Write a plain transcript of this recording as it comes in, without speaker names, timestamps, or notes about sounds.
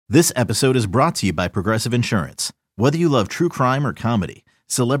This episode is brought to you by Progressive Insurance. Whether you love true crime or comedy,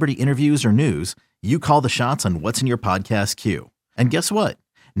 celebrity interviews or news, you call the shots on what's in your podcast queue. And guess what?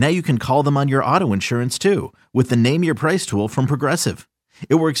 Now you can call them on your auto insurance too with the Name Your Price tool from Progressive.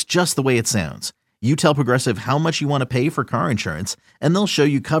 It works just the way it sounds. You tell Progressive how much you want to pay for car insurance, and they'll show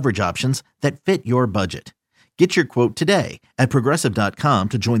you coverage options that fit your budget. Get your quote today at Progressive.com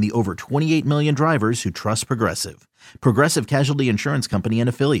to join the over 28 million drivers who trust Progressive. Progressive Casualty Insurance Company and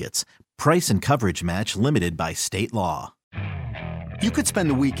Affiliates. Price and coverage match limited by state law. You could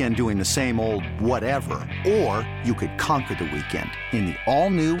spend the weekend doing the same old whatever, or you could conquer the weekend in the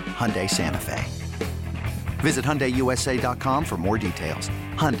all-new Hyundai Santa Fe. Visit HyundaiUSA.com for more details.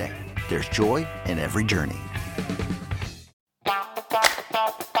 Hyundai, there's joy in every journey.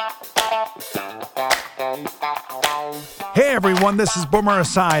 Hey everyone, this is Boomer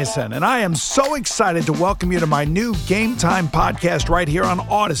Esiason, and I am so excited to welcome you to my new Game Time podcast right here on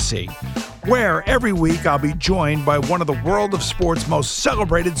Odyssey, where every week I'll be joined by one of the world of sports most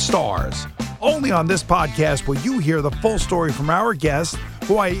celebrated stars. Only on this podcast will you hear the full story from our guests,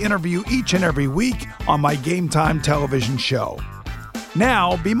 who I interview each and every week on my Game Time television show.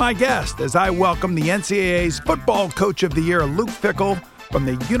 Now, be my guest as I welcome the NCAA's Football Coach of the Year, Luke Fickell, from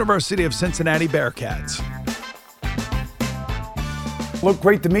the University of Cincinnati Bearcats. Luke,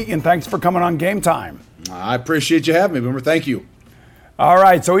 great to meet you, and thanks for coming on Game Time. I appreciate you having me, Boomer. Thank you. All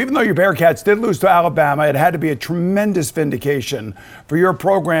right, so even though your Bearcats did lose to Alabama, it had to be a tremendous vindication for your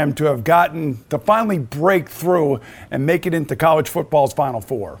program to have gotten to finally break through and make it into college football's Final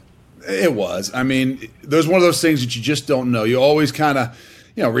Four. It was. I mean, there's one of those things that you just don't know. You always kind of,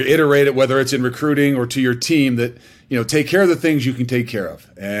 reiterate it, whether it's in recruiting or to your team, that, take care of the things you can take care of.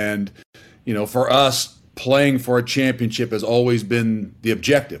 And, for us, playing for a championship has always been the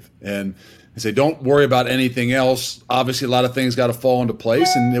objective. And I say, don't worry about anything else. Obviously, a lot of things got to fall into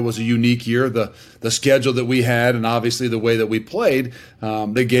place, and it was a unique year. The schedule that we had, and obviously the way that we played,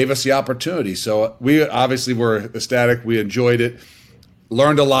 they gave us the opportunity. So we obviously were ecstatic. We enjoyed it,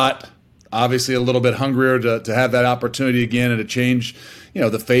 learned a lot. Obviously, a little bit hungrier to have that opportunity again and to change,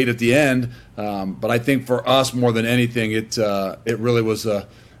 the fate at the end. But I think for us, more than anything, it really was a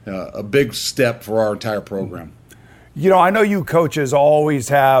big step for our entire program. I know you coaches always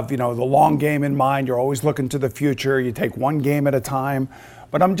have, the long game in mind. You're always looking to the future. You take one game at a time.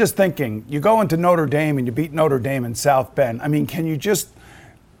 But I'm just thinking, you go into Notre Dame and you beat Notre Dame in South Bend. I mean, can you just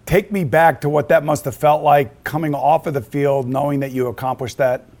take me back to what that must have felt like coming off of the field, knowing that you accomplished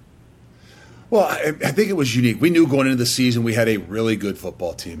that? Well, I think it was unique. We knew going into the season we had a really good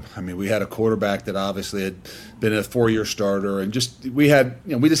football team. I mean, we had a quarterback that obviously had been a 4-year starter, and we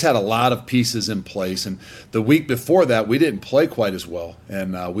just had a lot of pieces in place. And the week before that, we didn't play quite as well,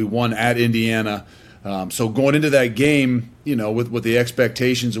 and we won at Indiana. So going into that game, with the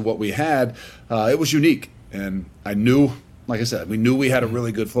expectations of what we had, it was unique. And I knew, like I said, we knew we had a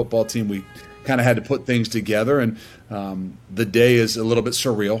really good football team. We kind of had to put things together, and the day is a little bit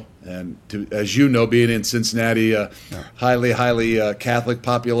surreal. And as you know, being in Cincinnati, highly Catholic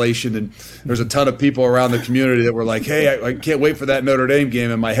population, and there's a ton of people around the community that were like, hey, I can't wait for that Notre Dame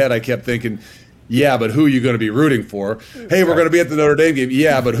game. In my head, I kept thinking, yeah, but who are you going to be rooting for? Hey, we're going to be at the Notre Dame game.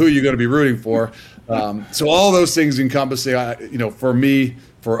 Yeah, but who are you going to be rooting for? So all those things encompassing, for me,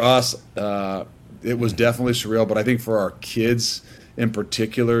 for us, it was definitely surreal. But I think for our kids in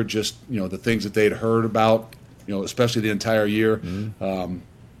particular, just, the things that they'd heard about, especially the entire year,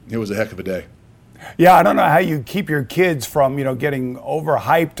 it was a heck of a day. Yeah, I don't know how you keep your kids from, getting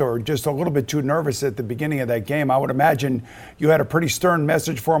overhyped or just a little bit too nervous at the beginning of that game. I would imagine you had a pretty stern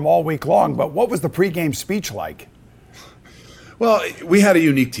message for them all week long, but what was the pregame speech like? Well, we had a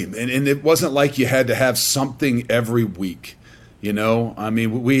unique team, and it wasn't like you had to have something every week. I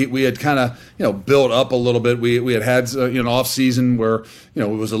mean, we had kind of, built up a little bit. We had an off season where, it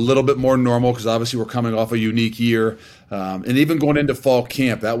was a little bit more normal because obviously we're coming off a unique year. And even going into fall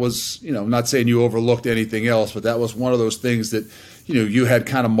camp, that was, I'm not saying you overlooked anything else, but that was one of those things that, you had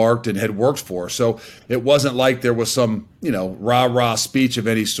kind of marked and had worked for. So it wasn't like there was some, rah-rah speech of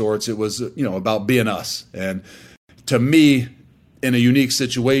any sorts. It was, about being us. And to me, in a unique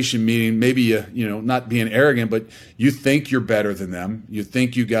situation, meaning maybe not being arrogant, but you think you're better than them. You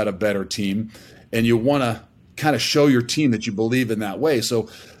think you got a better team, and you want to kind of show your team that you believe in that way. So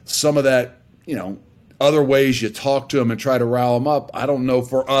some of that, other ways you talk to them and try to rile them up, I don't know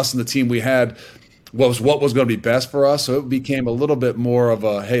for us and the team we had was what was going to be best for us. So it became a little bit more of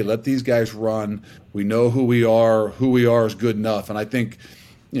a, hey, let these guys run. We know who we are is good enough. And I think,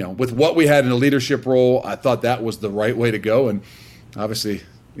 with what we had in a leadership role, I thought that was the right way to go. And obviously,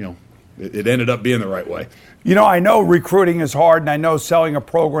 it ended up being the right way. You know, I know recruiting is hard, and I know selling a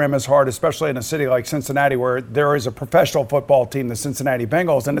program is hard, especially in a city like Cincinnati where there is a professional football team, the Cincinnati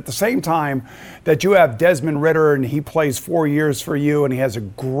Bengals. And at the same time that you have Desmond Ridder, and he plays 4 years for you, and he has a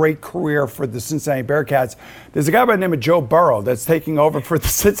great career for the Cincinnati Bearcats, there's a guy by the name of Joe Burrow that's taking over for the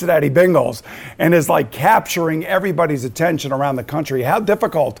Cincinnati Bengals and is like capturing everybody's attention around the country. How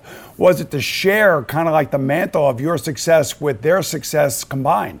difficult was it to share kind of like the mantle of your success with their success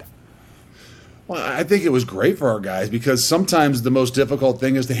combined? Well, I think it was great for our guys because sometimes the most difficult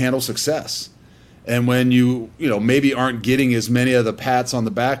thing is to handle success. And when you maybe aren't getting as many of the pats on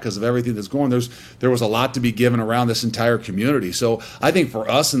the back because of everything that's going, there was a lot to be given around this entire community. So I think for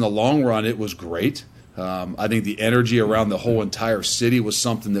us in the long run, it was great. I think the energy around the whole entire city was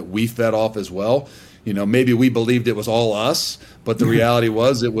something that we fed off as well. Maybe we believed it was all us, but the reality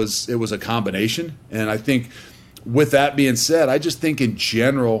was it was a combination. And I think with that being said, I just think in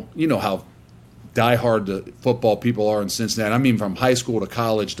general, how diehard the football people are in Cincinnati. I mean, from high school to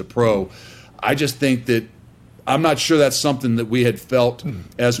college to pro. I just think that I'm not sure that's something that we had felt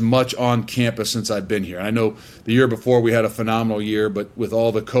as much on campus since I've been here. I know the year before we had a phenomenal year, but with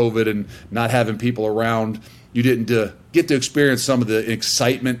all the COVID and not having people around, you didn't get to experience some of the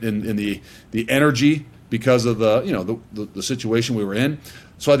excitement and the energy because of the situation we were in.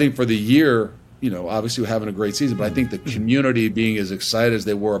 So I think for the year, obviously we're having a great season, but I think the community being as excited as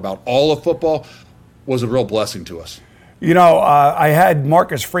they were about all of football was a real blessing to us. I had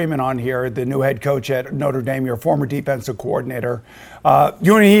Marcus Freeman on here, the new head coach at Notre Dame, your former defensive coordinator.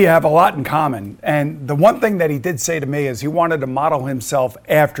 You and he have a lot in common. And the one thing that he did say to me is he wanted to model himself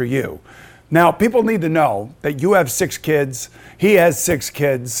after you. Now, people need to know that you have 6 kids. He has 6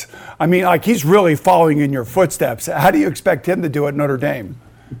 kids. I mean, like, he's really following in your footsteps. How do you expect him to do at Notre Dame?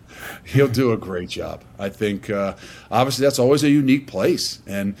 He'll do a great job. I think, obviously, that's always a unique place,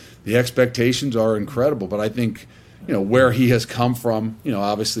 and the expectations are incredible. But I think, where he has come from,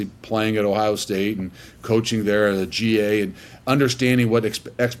 obviously playing at Ohio State and coaching there as a GA and understanding what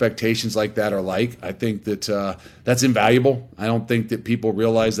expectations like that are like, I think that that's invaluable. I don't think that people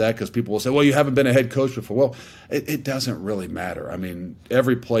realize that because people will say, well, you haven't been a head coach before. Well, it doesn't really matter. I mean,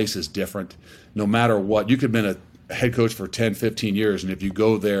 every place is different no matter what. You could have been a head coach for 10, 15 years, and if you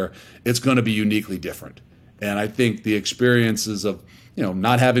go there, it's going to be uniquely different. And I think the experiences of,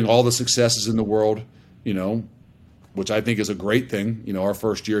 not having all the successes in the world, which I think is a great thing, our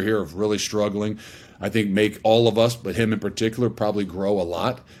first year here of really struggling, I think make all of us, but him in particular, probably grow a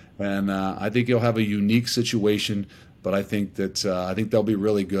lot. And I think he'll have a unique situation, but I think that they'll be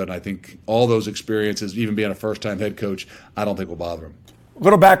really good. And I think all those experiences, even being a first-time head coach, I don't think will bother him. A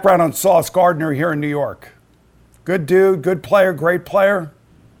little background on Sauce Gardner here in New York. Good dude, good player, great player.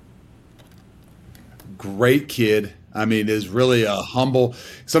 Great kid. I mean, is really a humble.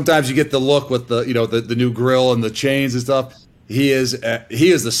 Sometimes you get the look with the new grill and the chains and stuff. He is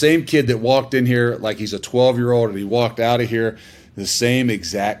the same kid that walked in here like he's a 12-year-old, and he walked out of here the same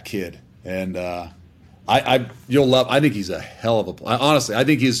exact kid. And you'll love. I think he's a hell of a player. Honestly, I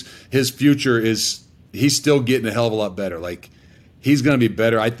think his future is he's still getting a hell of a lot better. Like, he's going to be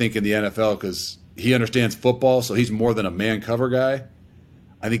better, I think, in the NFL because he understands football, so he's more than a man cover guy.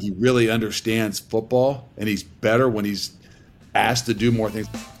 I think he really understands football, and he's better when he's asked to do more things.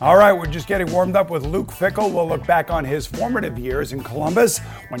 All right, we're just getting warmed up with Luke Fickell. We'll look back on his formative years in Columbus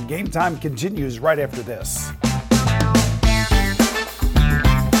when Game Time continues right after this.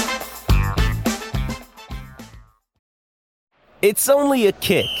 It's only a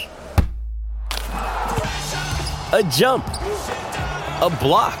kick, a jump, a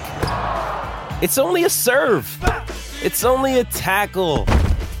block. It's only a serve. It's only a tackle,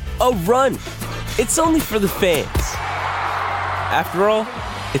 a run. It's only for the fans. After all,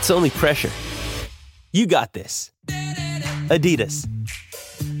 it's only pressure. You got this. Adidas.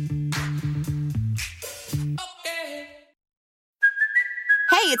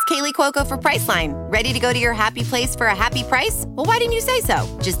 Hey, it's Kaylee Cuoco for Priceline. Ready to go to your happy place for a happy price? Well, why didn't you say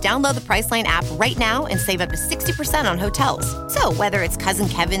so? Just download the Priceline app right now and save up to 60% on hotels. So whether it's Cousin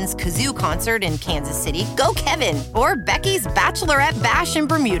Kevin's Kazoo Concert in Kansas City, go Kevin, or Becky's Bachelorette Bash in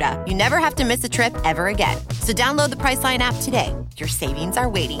Bermuda, you never have to miss a trip ever again. So download the Priceline app today. Your savings are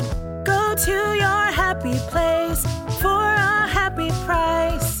waiting. Go to your happy place for a happy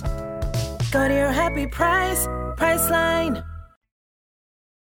price. Go to your happy price, Priceline.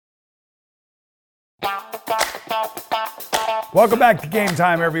 Welcome back to Game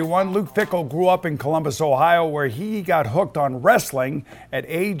Time, everyone. Luke Fickell grew up in Columbus, Ohio, where he got hooked on wrestling at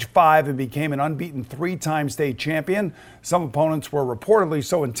age 5 and became an unbeaten 3-time state champion. Some opponents were reportedly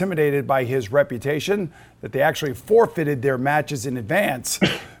so intimidated by his reputation that they actually forfeited their matches in advance.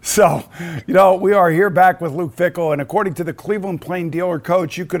 So, we are here back with Luke Fickell, and according to the Cleveland Plain Dealer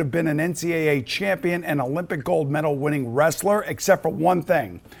coach, you could have been an NCAA champion and Olympic gold medal winning wrestler, except for one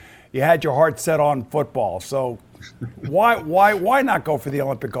thing. You had your heart set on football. So why not go for the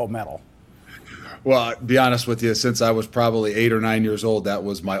Olympic gold medal? Well, I'll be honest with you, since I was probably 8 or 9 years old, that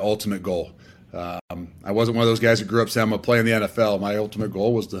was my ultimate goal. I wasn't one of those guys who grew up saying I'm going to play in the NFL. My ultimate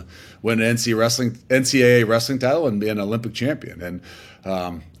goal was to win an NCAA wrestling title and be an Olympic champion. And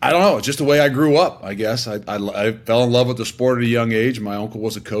I don't know, it's just the way I grew up, I guess. I fell in love with the sport at a young age. My uncle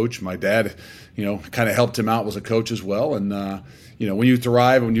was a coach. My dad, kind of helped him out, was a coach as well. And when you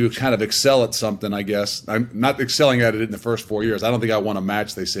thrive, when you kind of excel at something, I guess, I'm not excelling at it in the first 4 years. I don't think I won a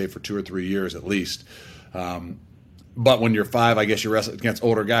match, they say, for 2 or 3 years at least. But when you're 5, I guess you wrestle against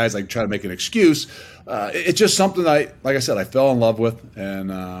older guys. I try to make an excuse. It's just something like I said, I fell in love with.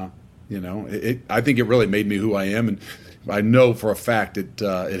 And, I think it really made me who I am. And I know for a fact it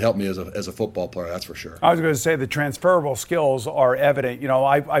helped me as a football player, that's for sure. I was going to say the transferable skills are evident.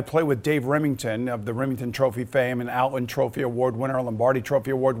 I play with Dave Remington of the Remington Trophy fame, an Outland Trophy Award winner, a Lombardi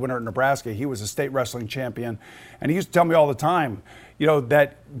Trophy Award winner at Nebraska. He was a state wrestling champion. And he used to tell me all the time,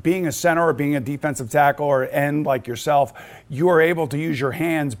 that being a center or being a defensive tackle or end like yourself, you are able to use your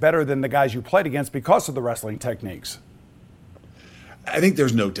hands better than the guys you played against because of the wrestling techniques. I think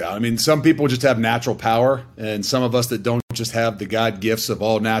there's no doubt. I mean, some people just have natural power, and some of us that don't just have the God gifts of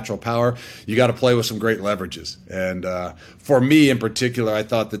all natural power, you got to play with some great leverages. And for me in particular, I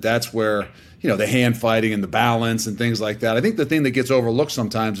thought that's where, the hand fighting and the balance and things like that. I think the thing that gets overlooked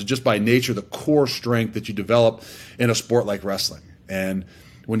sometimes is just by nature the core strength that you develop in a sport like wrestling. And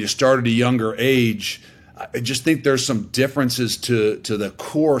when you start at a younger age, I just think there's some differences to the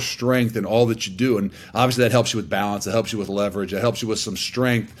core strength in all that you do. And obviously that helps you with balance, it helps you with leverage, it helps you with some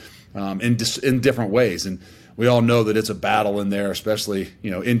strength in different ways. And we all know that it's a battle in there, especially,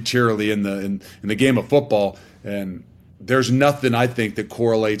 interiorly in the game of football. And there's nothing I think that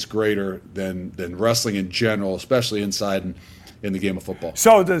correlates greater than wrestling in general, especially inside in the game of football.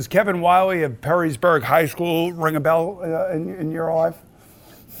 So does Kevin Wiley of Perrysburg High School ring a bell in your life?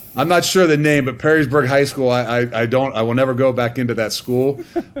 I'm not sure the name, but Perrysburg High School, I will never go back into that school.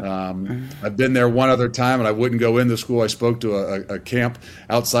 I've been there one other time, and I wouldn't go into school. I spoke to a camp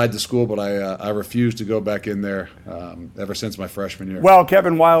outside the school, but I refused to go back in there ever since my freshman year. Well,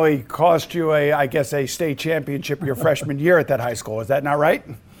 Kevin Wiley cost you a state championship your freshman year at that high school. Is that not right?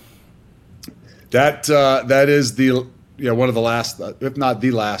 That is one of the last, if not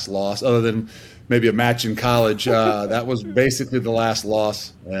the last loss, other than maybe a match in college. That was basically the last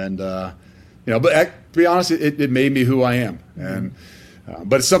loss. And, but to be honest, it made me who I am. And,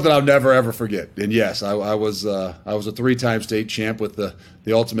 but it's something I'll never, ever forget. And yes, I was a 3-time state champ with the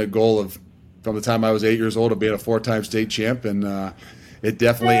ultimate goal of, from the time I was 8 years old, of being a 4-time state champ. And it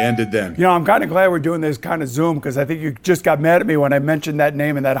definitely ended then. I'm kind of glad we're doing this kind of Zoom, because I think you just got mad at me when I mentioned that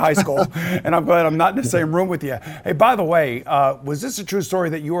name in that high school. And I'm glad I'm not in the same room with you. Hey, by the way, was this a true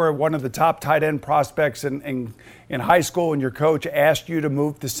story that you were one of the top tight end prospects in high school and your coach asked you to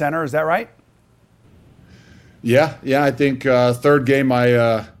move to center? Is that right? Yeah. I think third game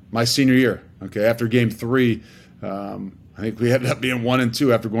my senior year. Okay, after game 3, I think we ended up being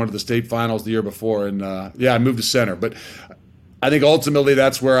 1-2 after going to the state finals the year before. And I moved to center. But I think ultimately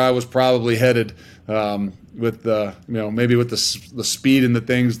that's where I was probably headed with maybe with the speed and the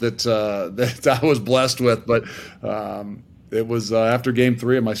things that I was blessed with. But it was after game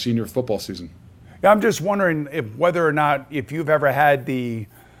 3 of my senior football season. Yeah, I'm just wondering whether or not if you've ever had the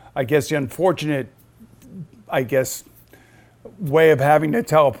unfortunate, way of having to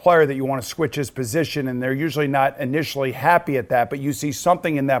tell a player that you want to switch his position, and they're usually not initially happy at that, but you see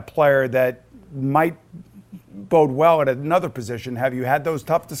something in that player that might bode well at another position. Have you had those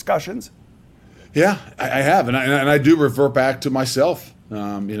tough discussions? Yeah, I have, and I do revert back to myself. I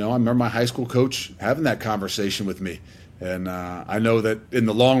remember my high school coach having that conversation with me, and I know that in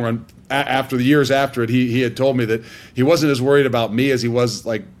the long run, after the years after it, he had told me that he wasn't as worried about me as he was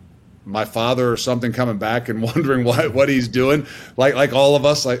like my father or something coming back and wondering what he's doing. Like all of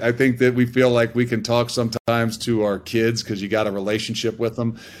us, I think that we feel like we can talk sometimes to our kids because you got a relationship with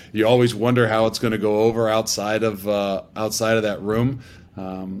them. You always wonder how it's going to go over outside of that room.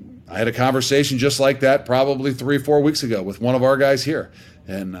 I had a conversation just like that probably 3-4 weeks ago with one of our guys here.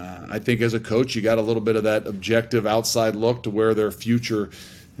 And I think as a coach, you got a little bit of that objective outside look to where their future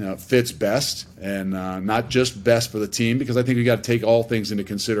fits best, and not just best for the team, because I think we got to take all things into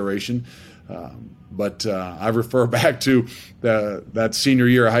consideration. But I refer back to that senior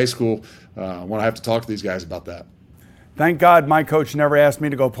year of high school when I have to talk to these guys about that. Thank God my coach never asked me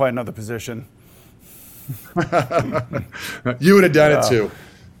to go play another position. You would have done it too.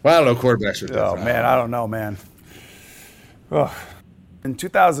 Well, I don't know, quarterbacks are different. Oh, man, I don't know, man. Ugh. In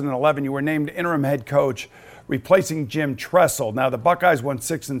 2011, you were named interim head coach, replacing Jim Tressel. Now, the Buckeyes went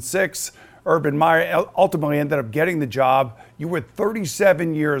 6-6. Urban Meyer ultimately ended up getting the job. You were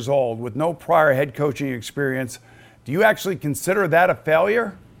 37 years old with no prior head coaching experience. Do you actually consider that a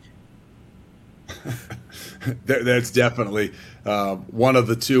failure? That's definitely one of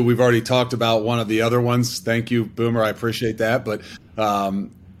the two. We've already talked about one of the other ones. Thank you, Boomer. I appreciate that. But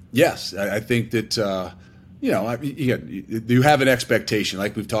yes, I think that you have an expectation,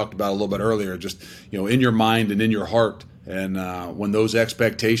 like we've talked about a little bit earlier, just in your mind and in your heart. And when those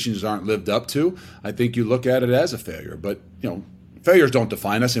expectations aren't lived up to, I think you look at it as a failure. But failures don't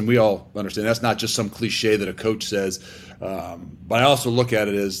define us, and we all understand that's not just some cliche that a coach says. But I also look at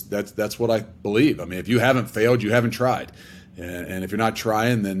it as that's what I believe. I mean, if you haven't failed, you haven't tried, and if you're not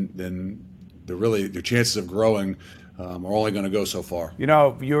trying, then your chances of growing are only going to go so far. You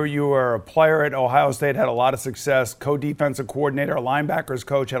were a player at Ohio State, had a lot of success. Co-defensive coordinator, a linebackers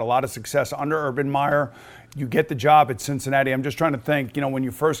coach, had a lot of success under Urban Meyer. You get the job at Cincinnati. I'm just trying to think, when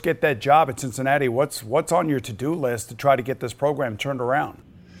you first get that job at Cincinnati, what's on your to-do list to try to get this program turned around?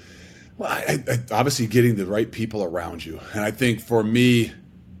 Well, I obviously getting the right people around you. And I think for me,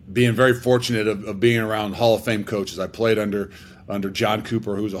 being very fortunate of being around Hall of Fame coaches. I played under John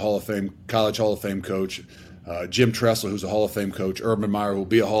Cooper, who's a college Hall of Fame coach, Jim Tressel, who's a Hall of Fame coach, Urban Meyer, who will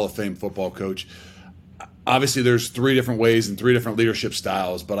be a Hall of Fame football coach. Obviously, there's three different ways and three different leadership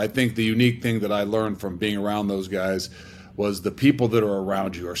styles, but I think the unique thing that I learned from being around those guys was the people that are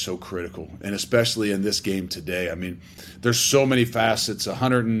around you are so critical, and especially in this game today. I mean, there's so many facets,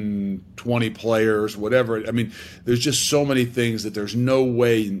 120 players, whatever. I mean, there's just so many things that there's no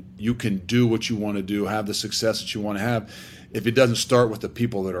way you can do what you want to do, have the success that you want to have, if it doesn't start with the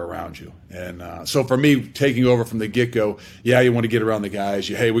people that are around you. And so for me, taking over from the get-go, you want to get around the guys.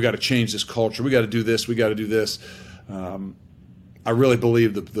 Hey, we got to change this culture. We got to do this. We got to do this. I really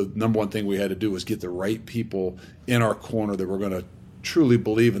believe the number one thing we had to do was get the right people in our corner that were going to truly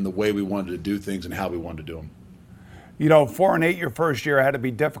believe in the way we wanted to do things and how we wanted to do them. 4-8 your first year had to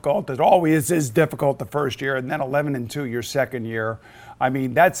be difficult. It always is difficult the first year, and then 11-2 your second year. I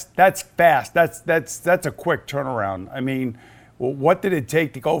mean, that's fast. That's a quick turnaround. I mean, what did it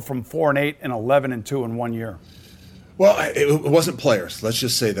take to go from 4-8 and 11-2 in 1 year? Well, it wasn't players. Let's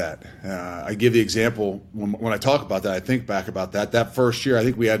just say that. I give the example when I talk about that. I think back about that first year. I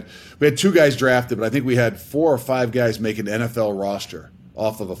think we had 2 guys drafted, but I think we had 4 or 5 guys make an NFL roster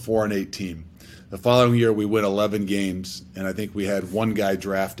off of a 4-8 team. The following year, we win 11 games, and I think we had 1 guy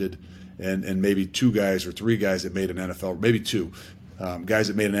drafted, and maybe 2 guys or 3 guys that made an NFL, maybe 2 guys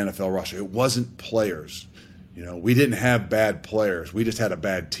that made an NFL roster. It wasn't players. We didn't have bad players. We just had a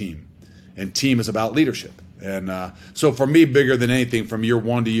bad team, and team is about leadership. And so for me, bigger than anything, from year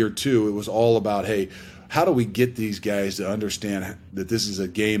 1 to year 2, it was all about, hey, how do we get these guys to understand that this is a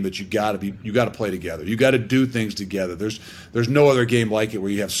game that you got to play together. You got to do things together. There's no other game like it where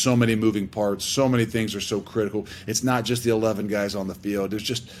you have so many moving parts, so many things are so critical. It's not just the 11 guys on the field.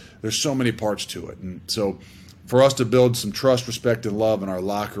 There's so many parts to it. And so for us to build some trust, respect, and love in our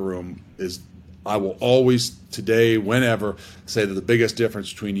locker room I will always, today, whenever, say that the biggest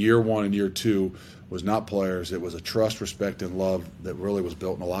difference between year 1 and year 2 was not players. It was a trust, respect, and love that really was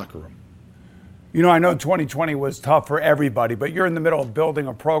built in the locker room. I know 2020 was tough for everybody, but you're in the middle of building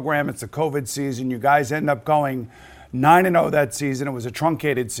a program. It's a COVID season. You guys end up going 9-0 that season. It was a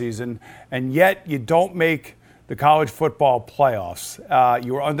truncated season, and yet you don't make the college football playoffs.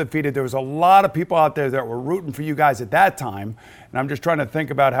 You were undefeated. There was a lot of people out there that were rooting for you guys at that time, and I'm just trying to think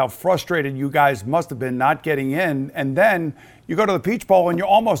about how frustrated you guys must have been not getting in, and then you go to the Peach Bowl and you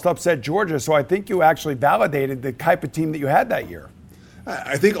almost upset Georgia, so I think you actually validated the type of team that you had that year.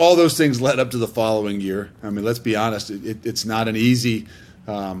 I think all those things led up to the following year. I mean, let's be honest, it's not an easy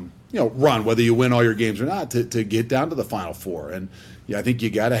run, whether you win all your games or not, to get down to the Final Four. And I think you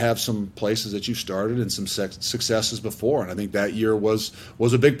got to have some places that you started and some successes before. And I think that year was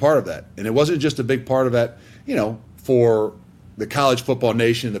a big part of that. And it wasn't just a big part of that, for the college football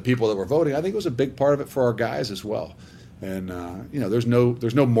nation, the people that were voting. I think it was a big part of it for our guys as well. And there's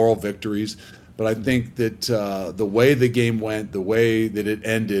no moral victories, but I think that the way the game went, the way that it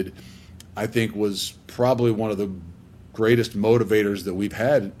ended, I think was probably one of the greatest motivators that we've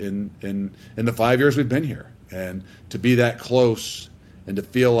had in the 5 years we've been here. And to be that close and to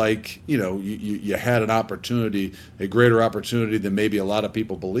feel like, you had an opportunity, a greater opportunity than maybe a lot of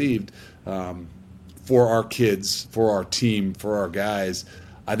people believed, for our kids, for our team, for our guys.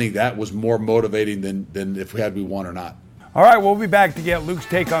 I think that was more motivating than if we won or not. All right, we'll be back to get Luke's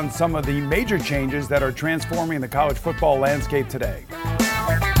take on some of the major changes that are transforming the college football landscape today.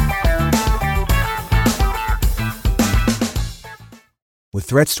 With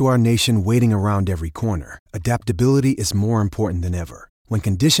threats to our nation waiting around every corner, adaptability is more important than ever. When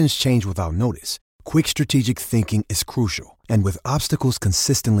conditions change without notice, quick strategic thinking is crucial. And with obstacles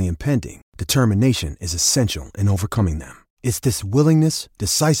consistently impending, determination is essential in overcoming them. It's this willingness,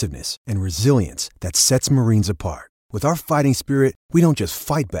 decisiveness, and resilience that sets Marines apart. With our fighting spirit, we don't just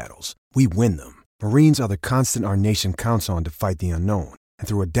fight battles, we win them. Marines are the constant our nation counts on to fight the unknown. And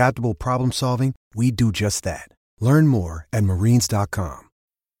through adaptable problem solving, we do just that. Learn more at marines.com.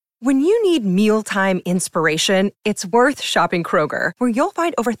 When you need mealtime inspiration, it's worth shopping Kroger, where you'll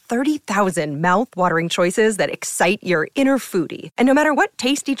find over 30,000 mouth-watering choices that excite your inner foodie. And no matter what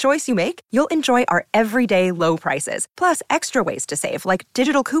tasty choice you make, you'll enjoy our everyday low prices, plus extra ways to save, like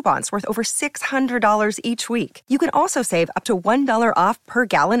digital coupons worth over $600 each week. You can also save up to $1 off per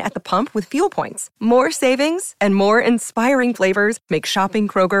gallon at the pump with fuel points. More savings and more inspiring flavors make shopping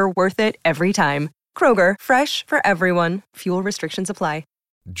Kroger worth it every time. Kroger, fresh for everyone. Fuel restrictions apply.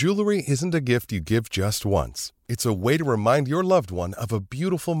 Jewelry isn't a gift you give just once. It's a way to remind your loved one of a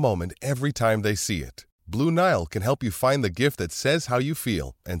beautiful moment every time they see it. Blue Nile can help you find the gift that says how you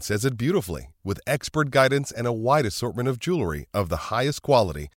feel and says it beautifully, with expert guidance and a wide assortment of jewelry of the highest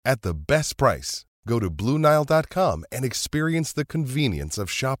quality at the best price. Go to BlueNile.com and experience the convenience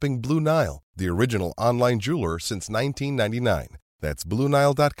of shopping Blue Nile, the original online jeweler since 1999. That's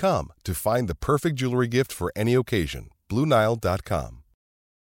BlueNile.com to find the perfect jewelry gift for any occasion. BlueNile.com.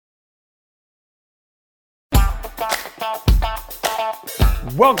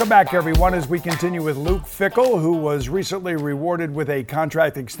 Welcome back, everyone, as we continue with Luke Fickell, who was recently rewarded with a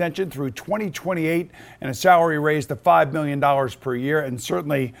contract extension through 2028 and a salary raise to $5 million per year, and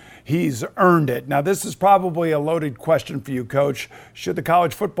certainly he's earned it. Now, this is probably a loaded question for you, Coach. Should the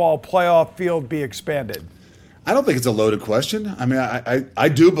college football playoff field be expanded? I don't think it's a loaded question. I mean, I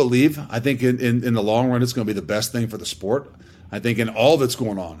do believe, I think in the long run, it's going to be the best thing for the sport. I think in all that's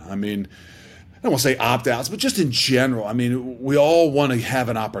going on. I mean, I don't want to say opt-outs, but just in general, I mean, we all want to have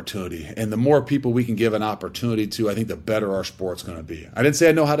an opportunity. And the more people we can give an opportunity to, I think the better our sport's going to be. I didn't say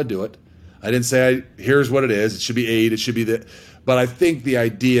I know how to do it. I didn't say here's what it is. It should be 8. It should be that. But I think the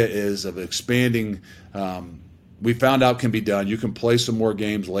idea is of expanding. We found out can be done. You can play some more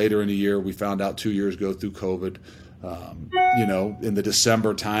games later in the year. We found out 2 years ago through COVID, in the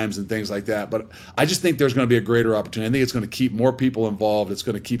December times and things like that. But I just think there's going to be a greater opportunity. I think it's going to keep more people involved. It's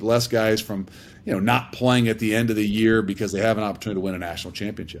going to keep less guys from, not playing at the end of the year because they have an opportunity to win a national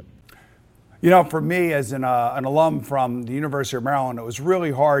championship. For me as an alum from the University of Maryland, it was really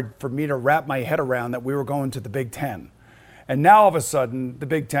hard for me to wrap my head around that we were going to the Big Ten. And now all of a sudden, the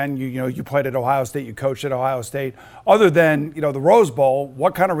Big Ten, you played at Ohio State, you coached at Ohio State. Other than, the Rose Bowl,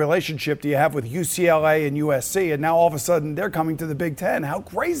 what kind of relationship do you have with UCLA and USC? And now all of a sudden they're coming to the Big Ten. How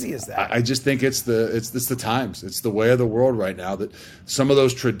crazy is that? I just think it's the times. It's the way of the world right now that some of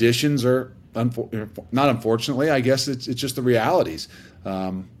those traditions are, not unfortunately, I guess it's just the realities.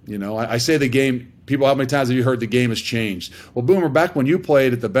 I say the game, people, how many times have you heard the game has changed? Well, Boomer, back when you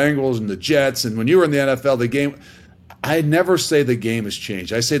played at the Bengals and the Jets and when you were in the NFL, the game – I never say the game has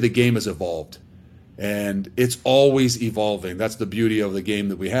changed. I say the game has evolved, and it's always evolving. That's the beauty of the game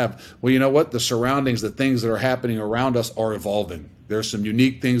that we have. Well, you know what? The surroundings, the things that are happening around us are evolving. There's some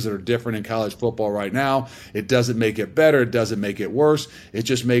unique things that are different in college football right now. It doesn't make it better. It doesn't make it worse. It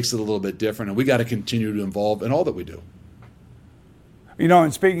just makes it a little bit different, and we got to continue to evolve in all that we do.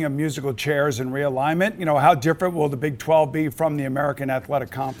 And speaking of musical chairs and realignment, how different will the Big 12 be from the American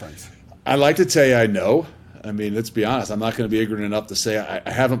Athletic Conference? I'd like to tell you I know. I mean, let's be honest. I'm not going to be ignorant enough to say I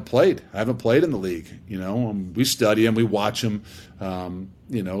haven't played. I haven't played in the league. We study them, we watch them.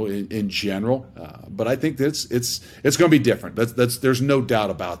 In general. But I think it's going to be different. There's no doubt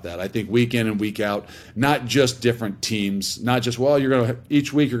about that. I think week in and week out, not just different teams, not just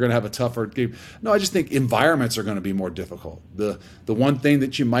each week you're going to have a tougher game. No, I just think environments are going to be more difficult. The one thing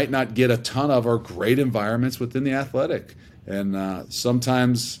that you might not get a ton of are great environments within the athletic, and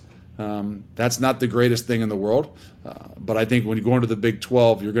sometimes. That's not the greatest thing in the world, but I think when you go into the Big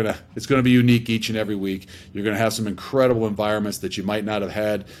 12, it's going to be unique each and every week. You're going to have some incredible environments that you might not have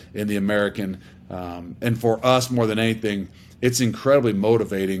had in the American. And for us, more than anything, it's incredibly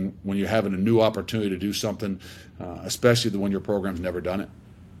motivating when you're having a new opportunity to do something, especially when your program's never done it.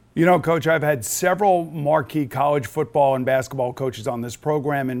 You know, Coach, I've had several marquee college football and basketball coaches on this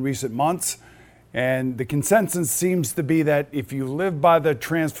program in recent months, and the consensus seems to be that if you live by the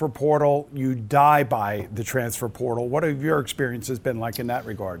transfer portal, you die by the transfer portal. What have your experiences been like in that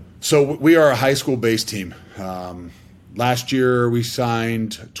regard? So we are a high school-based team. Last year we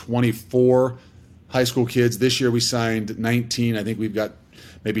signed 24 high school kids. This year we signed 19. I think we've got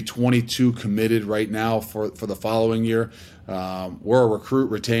maybe 22 committed right now for the following year. We're a recruit,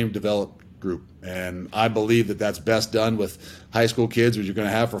 retain, develop group, and I believe that that's best done with high school kids, which you're going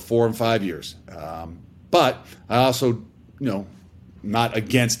to have for 4 and 5 years. But I also, not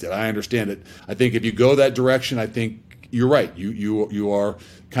against it. I understand it. I think if you go that direction, I think you're right. You are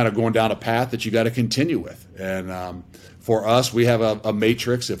kind of going down a path that you got to continue with. And for us, we have a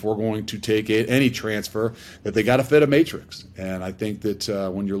matrix. If we're going to take any transfer, that they got to fit a matrix. And I think that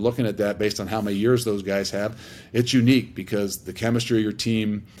when you're looking at that based on how many years those guys have, it's unique because the chemistry of your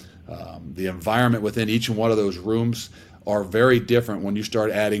team, the environment within each one of those rooms are very different when you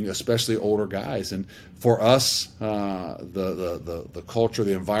start adding especially older guys. And for us, the culture,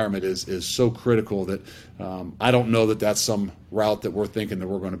 the environment is so critical that I don't know that that's some route that we're thinking that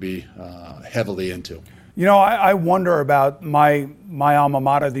we're going to be heavily into. You know, I wonder about my alma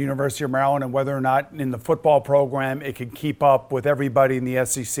mater, the University of Maryland, and whether or not in the football program it can keep up with everybody in the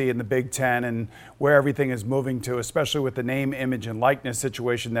SEC and the Big Ten and where everything is moving to, especially with the name, image, and likeness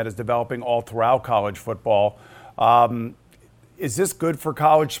situation that is developing all throughout college football. Is this good for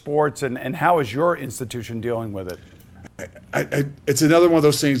college sports, and how is your institution dealing with it? It's another one of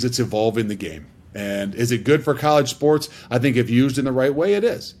those things that's evolving the game. And is it good for college sports? I think if used in the right way, it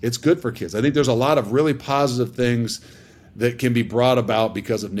is. It's good for kids. I think there's a lot of really positive things that can be brought about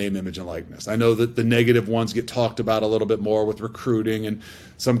because of name, image, and likeness. I know that the negative ones get talked about a little bit more with recruiting, and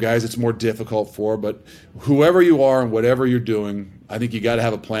some guys it's more difficult for. But whoever you are and whatever you're doing, I think you got to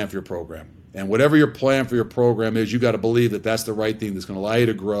have a plan for your program. And whatever your plan for your program is, you got to believe that that's the right thing that's going to allow you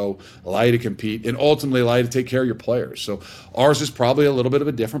to grow, allow you to compete, and ultimately allow you to take care of your players. So ours is probably a little bit of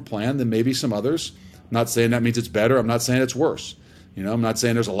a different plan than maybe some others. I'm not saying that means it's better. I'm not saying it's worse. I'm not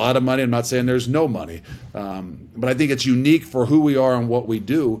saying there's a lot of money. I'm not saying there's no money. But I think it's unique for who we are and what we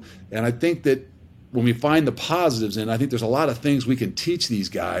do. And I think that when we find the positives in, I think there's a lot of things we can teach these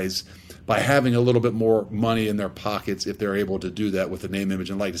guys by having a little bit more money in their pockets if they're able to do that with the name, image,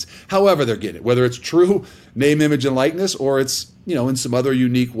 and likeness. However they're getting it, whether it's true name, image, and likeness, or it's in some other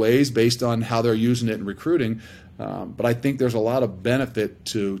unique ways based on how they're using it in recruiting. But I think there's a lot of benefit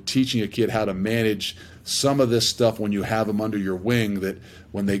to teaching a kid how to manage some of this stuff when you have them under your wing, that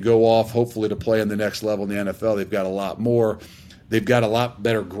when they go off, hopefully to play in the next level in the NFL, they've got a lot more. They've got a lot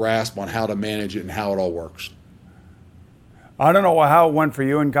better grasp on how to manage it and how it all works. I don't know how it went for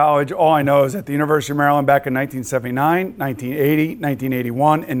you in college. All I know is at the University of Maryland back in 1979, 1980,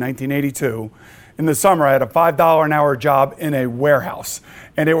 1981, and 1982, in the summer I had a $5 an hour job in a warehouse,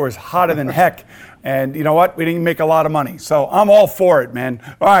 and it was hotter than heck. And you know what? We didn't make a lot of money. So I'm all for it, man.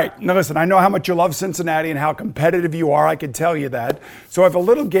 All right. Now listen, I know how much you love Cincinnati and how competitive you are. I can tell you that. So I have a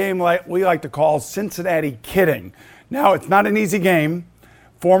little game like we like to call Cincinnati Kidding. Now, it's not an easy game.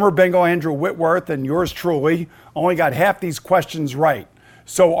 Former Bengal Andrew Whitworth and yours truly only got half these questions right.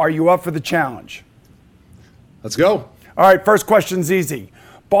 So are you up for the challenge? Let's go. All right, first question's easy.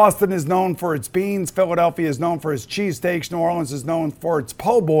 Boston is known for its beans. Philadelphia is known for its cheesesteaks. New Orleans is known for its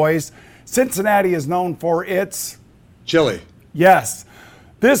po' boys. Cincinnati is known for its... chili. Yes.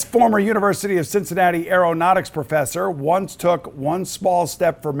 This former University of Cincinnati aeronautics professor once took one small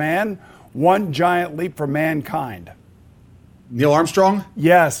step for man, one giant leap for mankind. Neil Armstrong?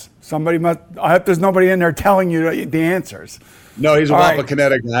 Yes. Somebody must. I hope there's nobody in there telling you the answers. No, he's a Waapa,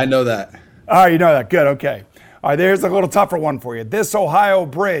 Connecticut. I know that. Oh, you know that. Good. Okay. All right. There's a little tougher one for you. This Ohio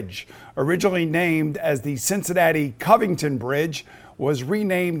bridge, originally named as the Cincinnati Covington Bridge, was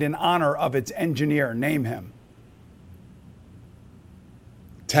renamed in honor of its engineer. Name him.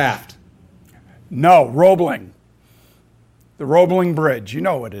 Taft. No, Roebling. The Roebling Bridge. You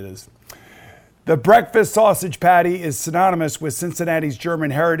know what it is. The breakfast sausage patty is synonymous with Cincinnati's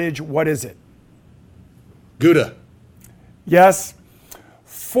German heritage. What is it? Gouda. Yes.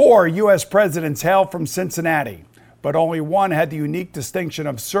 4 U.S. presidents hail from Cincinnati, but only one had the unique distinction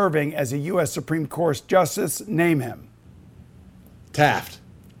of serving as a U.S. Supreme Court justice. Name him. Taft.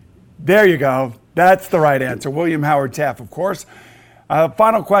 There you go. That's the right answer. William Howard Taft, of course.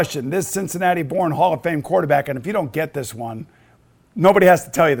 Final question. This Cincinnati-born Hall of Fame quarterback, and if you don't get this one, nobody has to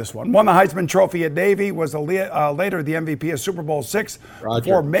tell you this one, won the Heisman Trophy at Navy, was later the MVP of Super Bowl VI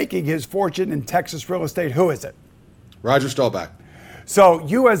before making his fortune in Texas real estate. Who is it? Roger Staubach. So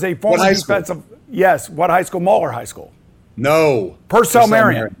you as a former defensive... Yes. What high school? Moeller High School. No. Purcell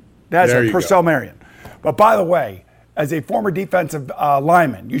Marion. That's There it, you Purcell go. Marion. But by the way, as a former defensive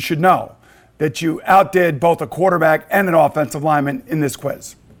lineman, you should know that you outdid both a quarterback and an offensive lineman in this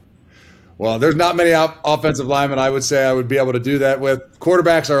quiz. Well, there's not many offensive linemen I would say I would be able to do that with.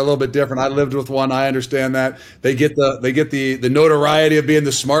 Quarterbacks are a little bit different. I lived with one. I understand that. They get the notoriety of being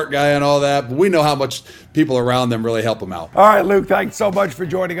the smart guy and all that, but we know how much people around them really help them out. All right, Luke, thanks so much for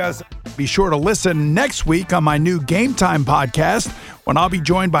joining us. Be sure to listen next week on my new Game Time podcast when I'll be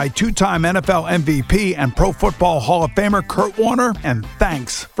joined by two-time NFL MVP and Pro Football Hall of Famer Kurt Warner, and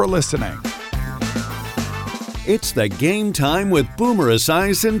thanks for listening. It's the Game Time with Boomer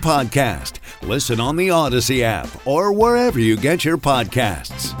Esiason podcast. Listen on the Odyssey app or wherever you get your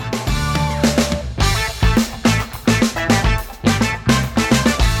podcasts.